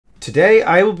Today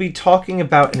I will be talking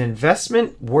about an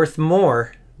investment worth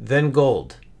more than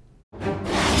gold.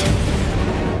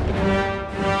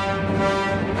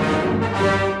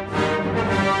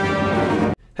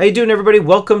 How you doing, everybody?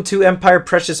 Welcome to Empire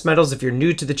Precious Metals. If you're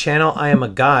new to the channel, I am a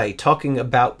guy talking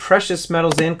about precious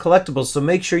metals and collectibles, so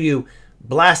make sure you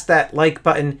blast that like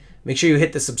button. Make sure you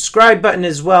hit the subscribe button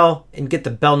as well and get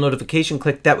the bell notification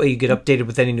clicked. That way you get updated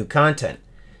with any new content.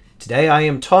 Today I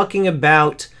am talking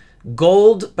about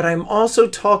gold, but I'm also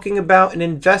talking about an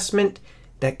investment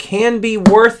that can be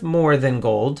worth more than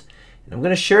gold. And I'm going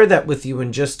to share that with you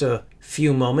in just a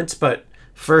few moments. But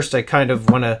first, I kind of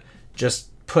want to just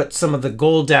put some of the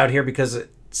gold out here because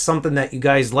it's something that you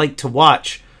guys like to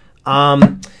watch.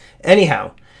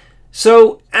 Anyhow,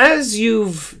 so as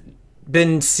you've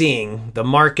been seeing, the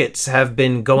markets have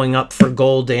been going up for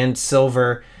gold and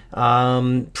silver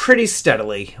pretty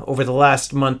steadily over the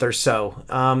last month or so.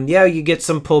 Yeah, you get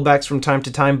some pullbacks from time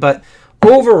to time, but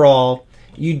overall,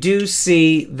 you do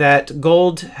see that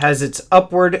gold has its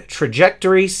upward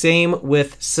trajectory, same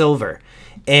with silver.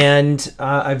 And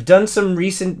I've done some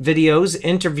recent videos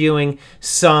interviewing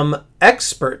some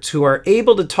experts who are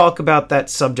able to talk about that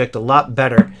subject a lot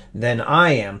better than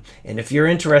I am. And if you're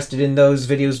interested in those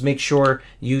videos, make sure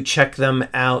you check them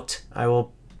out. I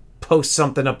will post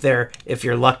something up there if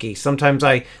you're lucky. Sometimes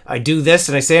I do this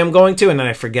and I say I'm going to, and then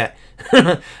I forget.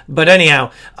 But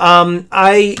anyhow,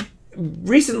 I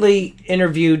recently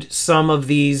interviewed some of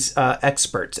these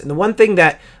experts. And the one thing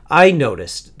that I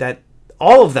noticed that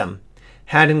all of them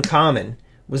had in common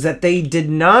was that they did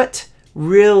not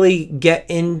really get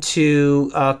into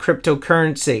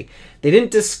cryptocurrency. They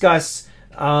didn't discuss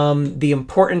the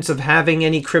importance of having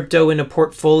any crypto in a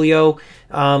portfolio.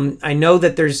 I know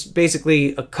that there's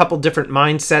basically a couple different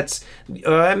mindsets,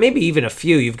 maybe even a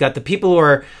few. You've got the people who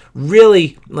are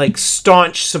really like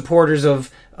staunch supporters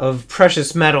of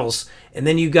precious metals, and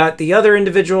then you got the other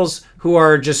individuals who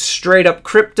are just straight up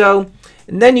crypto.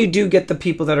 And then you do get the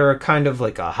people that are kind of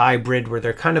like a hybrid, where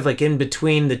they're kind of like in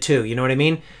between the two. You know what I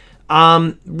mean?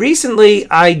 Recently,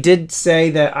 I did say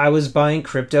that I was buying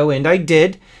crypto, and I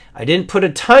did. I didn't put a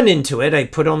ton into it. I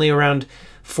put only around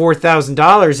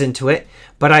 $4,000 into it.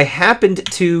 But I happened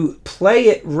to play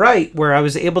it right, where I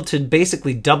was able to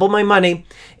basically double my money,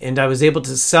 and I was able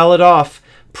to sell it off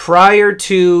prior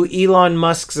to Elon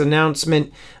Musk's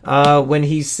announcement when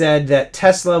he said that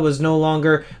Tesla was no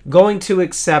longer going to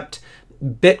accept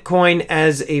Bitcoin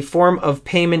as a form of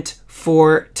payment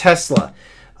for Tesla.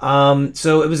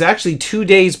 So it was actually 2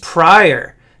 days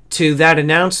prior to that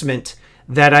announcement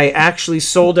that I actually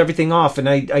sold everything off. And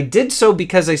I did so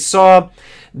because I saw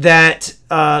that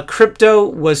crypto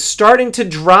was starting to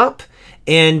drop,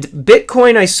 and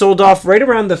Bitcoin I sold off right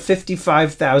around the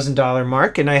 $55,000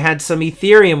 mark. And I had some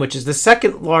Ethereum, which is the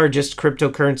second largest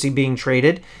cryptocurrency being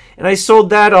traded, and I sold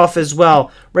that off as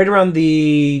well, right around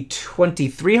the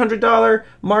 $2,300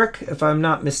 mark, if I'm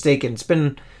not mistaken. It's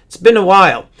been a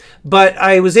while, but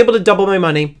I was able to double my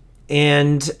money,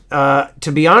 and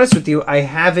to be honest with you, I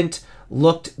haven't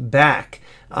looked back.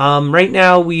 Right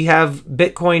now, we have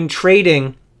Bitcoin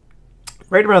trading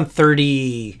right around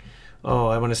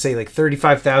I want to say like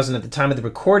 35,000 at the time of the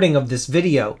recording of this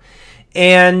video,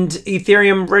 and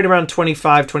Ethereum right around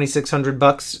 2,600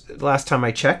 bucks last time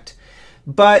I checked.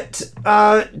 But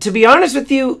to be honest with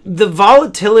you, the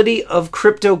volatility of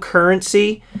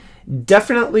cryptocurrency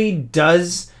definitely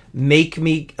does make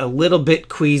me a little bit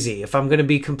queasy, if I'm going to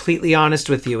be completely honest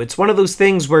with you. It's one of those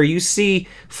things where you see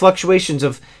fluctuations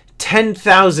of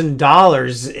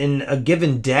 $10,000 in a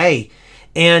given day.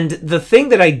 And the thing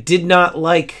that I did not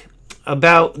like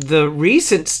about the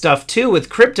recent stuff too with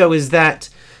crypto is that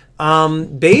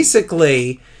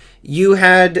basically you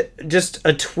had just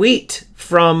a tweet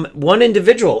from one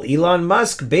individual, Elon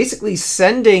Musk, basically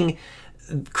sending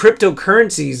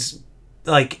cryptocurrencies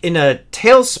like in a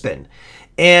tailspin.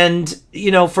 And, you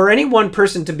know, for any one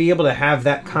person to be able to have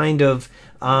that kind of,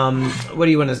 what do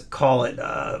you want to call it,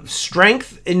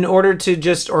 strength in order to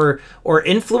just, or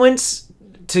influence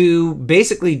to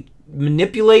basically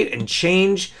manipulate and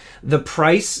change the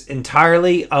price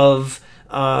entirely of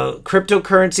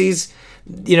cryptocurrencies,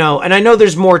 you know, and I know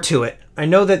there's more to it. I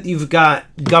know that you've got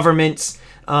governments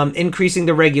increasing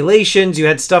the regulations. You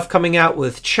had stuff coming out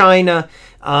with China.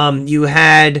 You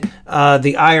had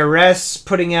the IRS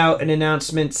putting out an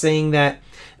announcement saying that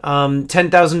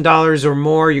 $10,000 or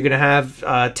more, you're going to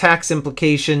have tax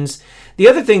implications. The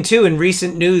other thing, too, in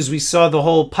recent news, we saw the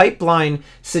whole pipeline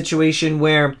situation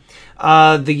where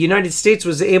the United States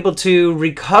was able to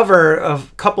recover a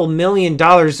couple $1 million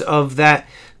of that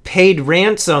paid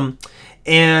ransom.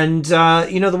 And,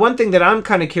 you know, the one thing that I'm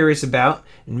kind of curious about,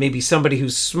 maybe somebody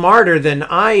who's smarter than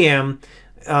I am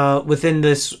within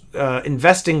this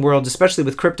investing world, especially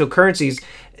with cryptocurrencies.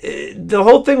 The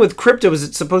whole thing with crypto is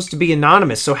it's supposed to be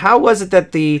anonymous. So how was it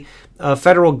that the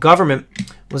federal government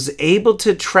was able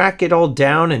to track it all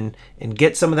down and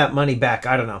get some of that money back?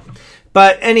 I don't know.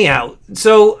 But anyhow,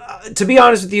 so to be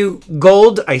honest with you,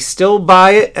 gold, I still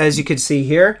buy it, as you can see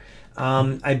here.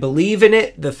 I believe in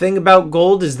it. The thing about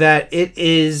gold is that it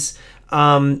is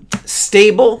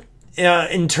stable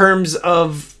in terms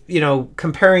of, you know,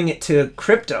 comparing it to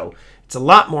crypto. It's a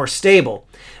lot more stable.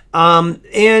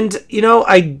 And, you know,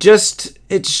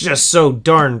 it's just so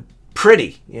darn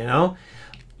pretty, you know.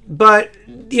 But,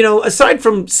 you know, aside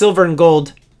from silver and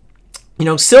gold, you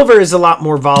know, silver is a lot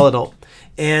more volatile.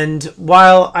 And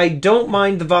while I don't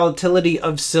mind the volatility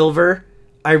of silver,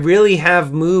 I really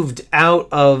have moved out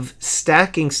of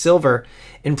stacking silver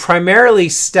and primarily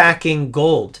stacking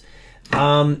gold.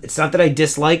 It's not that I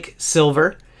dislike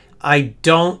silver. I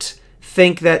don't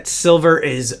think that silver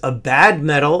is a bad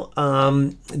metal.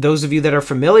 Those of you that are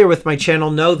familiar with my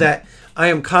channel know that I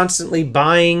am constantly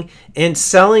buying and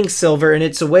selling silver, and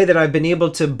it's a way that I've been able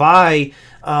to buy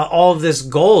all of this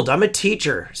gold. I'm a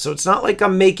teacher, so it's not like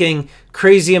I'm making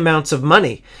crazy amounts of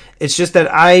money. It's just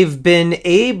that I've been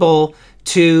able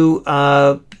to,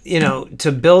 you know,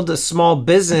 to build a small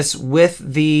business with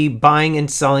the buying and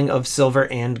selling of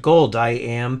silver and gold. I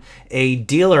am a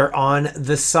dealer on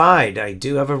the side. I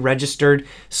do have a registered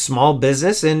small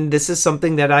business, and this is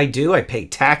something that I do. I pay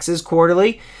taxes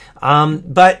quarterly.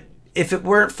 But if it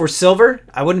weren't for silver,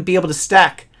 I wouldn't be able to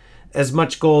stack as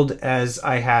much gold as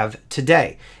I have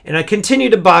today. And I continue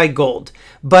to buy gold.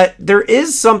 But there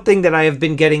is something that I have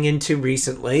been getting into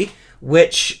recently,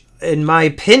 which, in my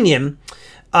opinion,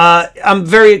 I'm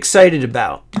very excited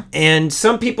about. And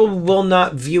some people will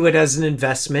not view it as an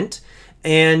investment.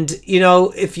 And, you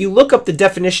know, if you look up the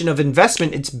definition of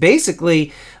investment, it's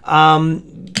basically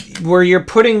where you're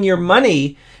putting your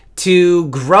money to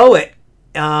grow it.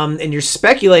 And you're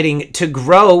speculating to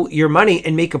grow your money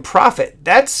and make a profit.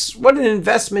 That's what an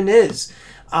investment is.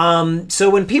 So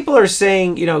when people are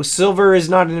saying, you know, silver is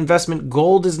not an investment,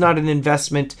 gold is not an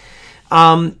investment,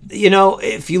 you know,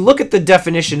 if you look at the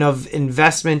definition of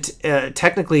investment,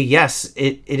 technically, yes,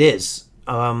 it is.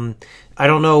 I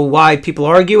don't know why people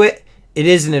argue it. It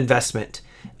is an investment.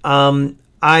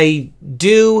 I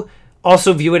do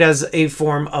also view it as a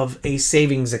form of a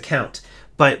savings account.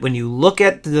 But when you look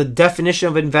at the definition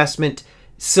of investment,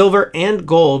 silver and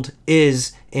gold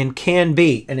is and can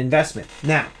be an investment.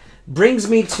 Now, brings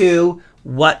me to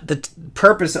what the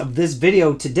purpose of this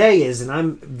video today is, and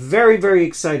I'm very, very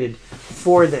excited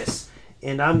for this.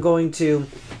 And I'm going to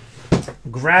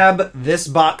grab this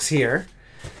box here,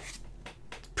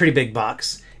 pretty big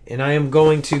box, and I am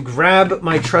going to grab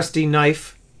my trusty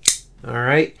knife, all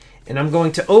right, and I'm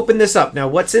going to open this up. Now,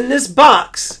 what's in this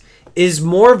box is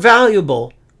more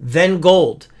valuable than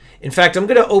gold. In fact, I'm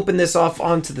going to open this off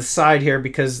onto the side here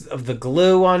because of the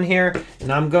glue on here, and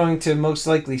I'm going to most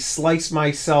likely slice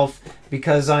myself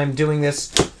because I'm doing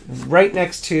this right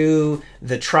next to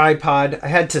the tripod. I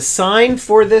had to sign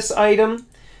for this item,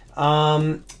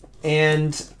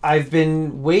 and I've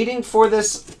been waiting for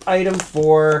this item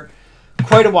for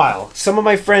quite a while. Some of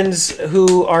my friends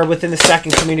who are within the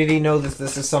stacking community know that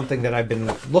this is something that I've been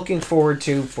looking forward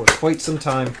to for quite some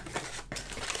time.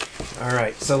 All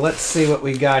right, so let's see what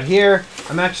we got here.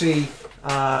 I'm actually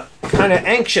kind of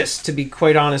anxious, to be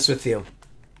quite honest with you.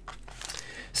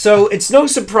 So it's no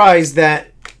surprise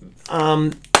that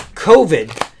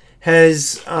COVID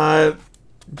has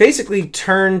basically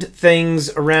turned things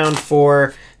around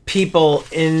for people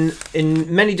in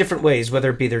many different ways, whether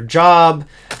it be their job,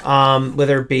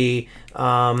 whether it be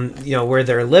you know, where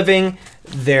they're living,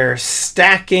 their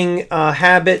stacking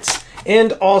habits,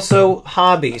 and also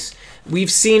hobbies.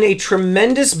 We've seen a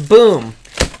tremendous boom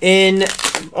in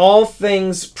all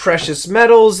things precious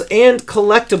metals and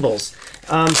collectibles.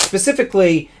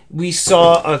 Specifically, we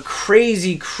saw a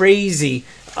crazy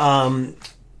boom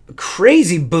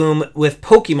with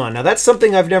Pokemon. Now, that's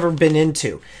something I've never been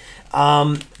into.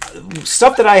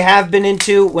 Stuff that I have been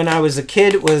into when I was a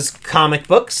kid was comic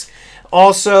books.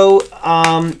 Also,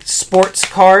 sports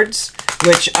cards,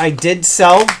 which I did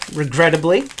sell,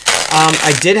 regrettably.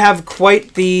 I did have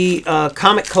quite the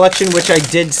comic collection, which I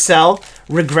did sell,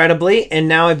 regrettably, and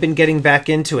now I've been getting back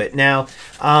into it. Now,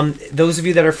 those of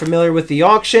you that are familiar with the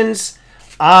auctions,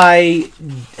 I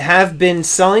have been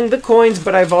selling the coins,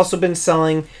 but I've also been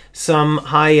selling some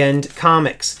high-end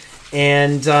comics.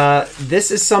 And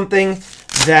this is something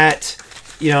that,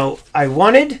 you know, I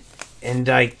wanted, and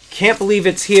I can't believe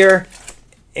it's here.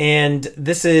 And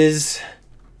this is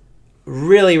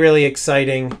really, really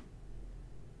exciting.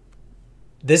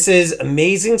 This is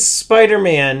Amazing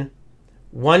Spider-Man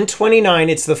 129.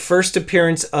 It's the first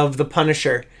appearance of the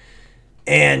Punisher.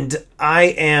 And I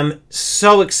am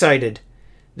so excited.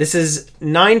 This is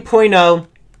 9.0,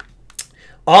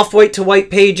 off-white to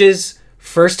white pages,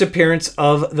 first appearance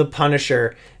of the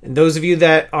Punisher. And those of you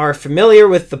that are familiar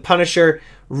with the Punisher,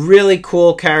 really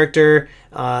cool character.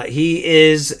 He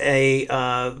is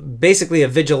basically a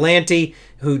vigilante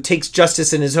who takes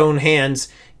justice in his own hands,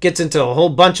 gets into a whole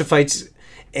bunch of fights.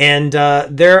 And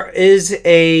there is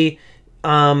a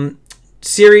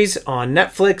series on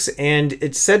Netflix, and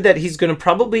it's said that he's going to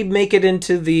probably make it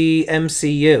into the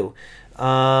MCU.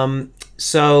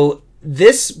 So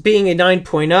this being a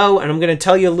 9.0, and I'm going to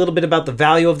tell you a little bit about the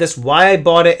value of this, why I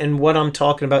bought it, and what I'm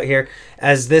talking about here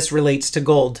as this relates to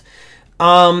gold.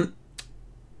 Spider-Man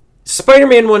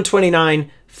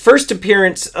 129, first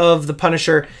appearance of the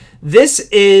Punisher. This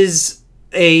is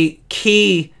a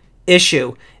key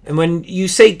issue. And when you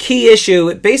say key issue,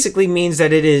 it basically means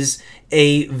that it is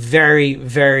a very,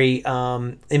 very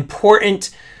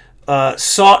important,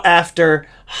 sought-after,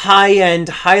 high-end,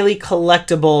 highly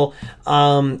collectible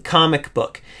comic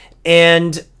book.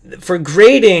 And for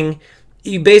grading,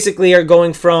 you basically are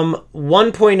going from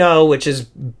 1.0, which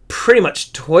is pretty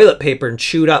much toilet paper and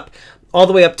chewed up, all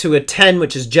the way up to a 10,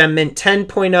 which is gem mint.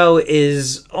 10.0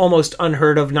 is almost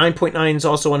unheard of. 9.9 is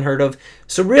also unheard of.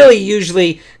 So really,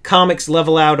 usually, comics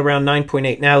level out around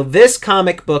 9.8. Now, this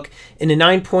comic book in a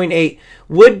 9.8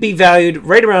 would be valued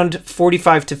right around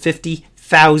 $45,000 to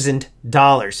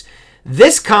 $50,000.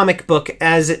 This comic book,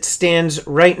 as it stands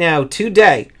right now,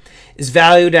 today, is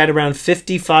valued at around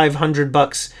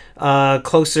 $5,500,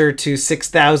 closer to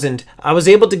 $6,000. I was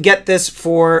able to get this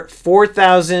for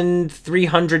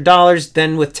 $4,300,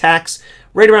 then with tax,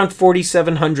 right around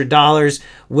 $4,700,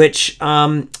 which,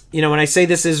 when I say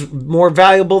this is more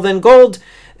valuable than gold,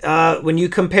 when you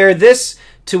compare this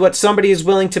to what somebody is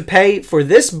willing to pay for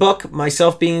this book,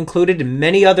 myself being included, and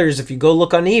many others, if you go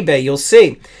look on eBay, you'll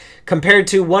see, compared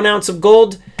to 1 ounce of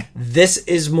gold, this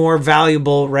is more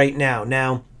valuable right now.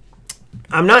 Now,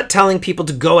 I'm not telling people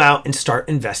to go out and start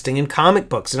investing in comic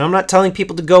books. And I'm not telling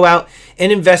people to go out and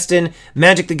invest in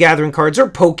Magic the Gathering cards or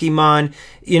Pokemon.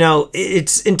 You know,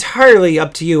 it's entirely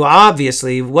up to you,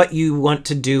 obviously, what you want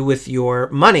to do with your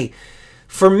money.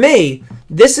 For me,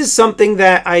 this is something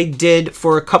that I did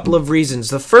for a couple of reasons.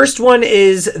 The first one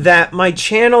is that my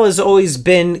channel has always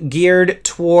been geared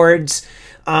towards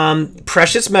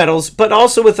precious metals, but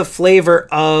also with a flavor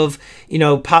of,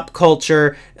 pop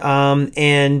culture,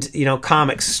 and,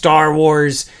 comics, Star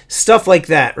Wars, stuff like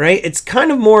that, right? It's kind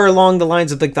of more along the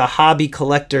lines of like the hobby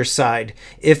collector side,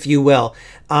 if you will.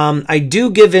 I do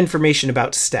give information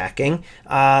about stacking.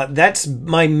 That's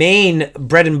my main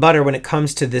bread and butter when it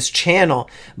comes to this channel,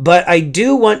 but I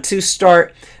do want to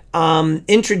start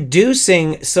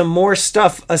introducing some more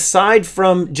stuff aside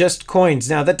from just coins.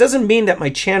 Now, that doesn't mean that my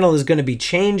channel is going to be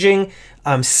changing.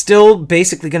 I'm still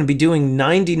basically going to be doing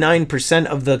 99%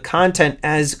 of the content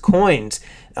as coins.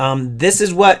 This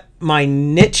is what my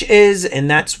niche is,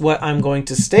 and that's what I'm going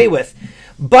to stay with.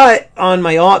 But on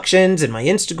my auctions and my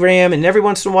Instagram, and every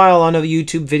once in a while on a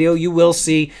YouTube video, you will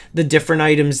see the different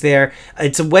items there.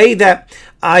 It's a way that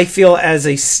I feel as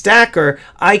a stacker,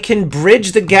 I can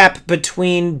bridge the gap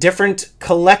between different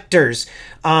collectors.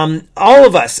 All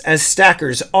of us as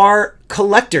stackers are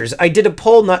collectors. I did a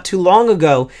poll not too long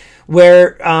ago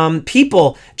where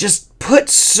people just put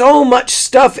so much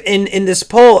stuff in this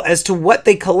poll as to what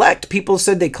they collect. People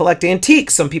said they collect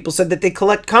antiques. Some people said that they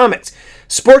collect comics,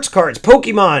 sports cards,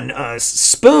 Pokemon,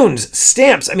 spoons,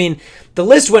 stamps. I mean, the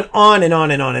list went on and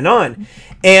on and on and on.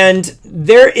 And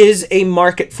there is a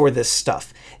market for this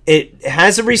stuff. It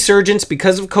has a resurgence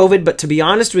because of COVID, but to be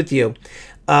honest with you,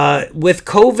 with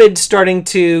COVID starting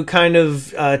to kind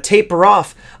of taper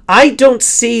off, I don't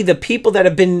see the people that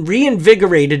have been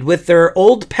reinvigorated with their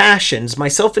old passions,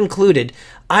 myself included,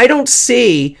 I don't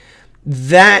see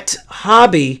that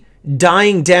hobby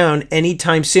dying down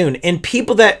anytime soon. And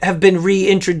people that have been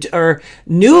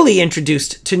newly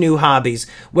introduced to new hobbies,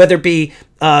 whether it be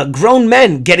grown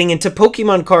men getting into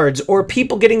Pokemon cards or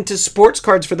people getting into sports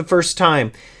cards for the first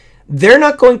time, they're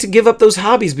not going to give up those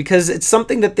hobbies because it's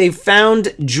something that they've found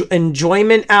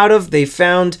enjoyment out of. They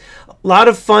found a lot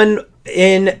of fun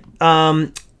in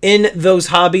those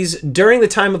hobbies during the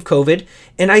time of COVID,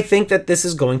 and I think that this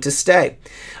is going to stay.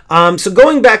 So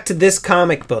going back to this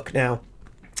comic book now,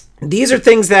 these are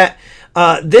things that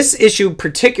this issue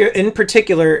in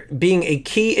particular being a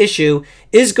key issue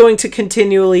is going to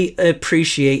continually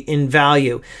appreciate in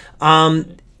value.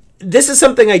 This is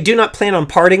something I do not plan on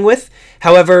parting with.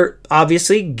 However,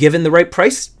 obviously, given the right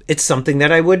price, it's something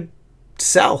that I would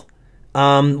sell.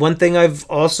 One thing I've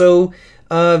also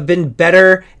been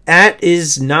better at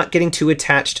is not getting too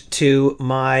attached to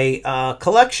my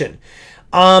collection.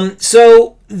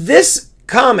 So this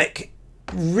comic,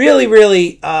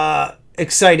 really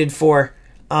excited for.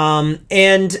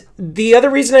 And the other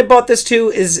reason I bought this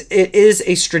too is it is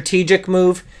a strategic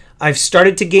move. I've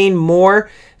started to gain more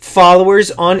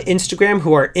followers on Instagram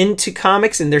who are into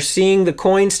comics, and they're seeing the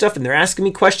coin stuff and they're asking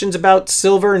me questions about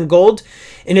silver and gold.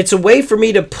 And it's a way for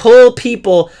me to pull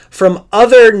people from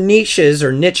other niches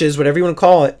or niches, whatever you want to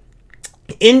call it,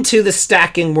 into the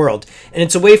stacking world. And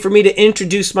it's a way for me to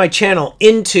introduce my channel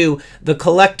into the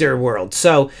collector world.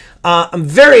 So I'm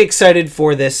very excited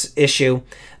for this issue.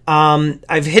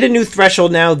 I've hit a new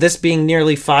threshold now, this being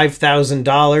nearly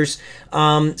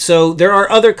 $5,000. So there are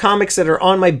other comics that are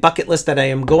on my bucket list that I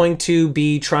am going to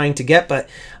be trying to get, but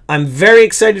I'm very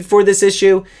excited for this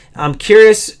issue. I'm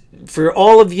curious for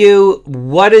all of you,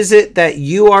 what is it that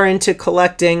you are into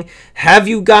collecting? Have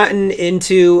you gotten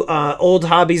into old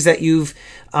hobbies that you've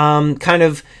kind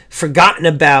of forgotten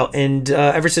about, and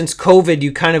ever since COVID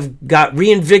you kind of got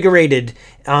reinvigorated?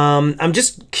 I'm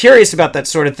just curious about that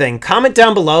sort of thing. Comment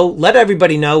down below, let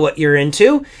everybody know what you're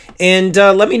into, and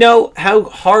let me know how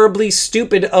horribly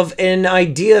stupid of an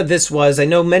idea this was. I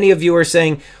know many of you are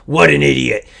saying, what an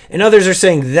idiot, and others are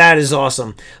saying, that is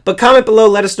awesome. But comment below,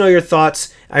 let us know your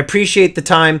thoughts. I appreciate the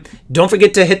time. Don't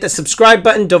forget to hit the subscribe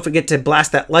button. Don't forget to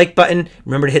blast that like button.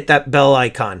 Remember to hit that bell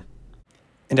icon.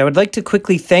 And I would like to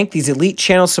quickly thank these elite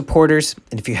channel supporters.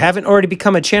 And if you haven't already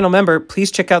become a channel member,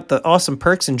 please check out the awesome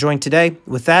perks and join today.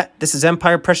 With that, this is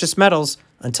Empire Precious Metals.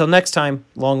 Until next time,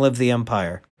 long live the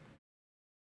Empire.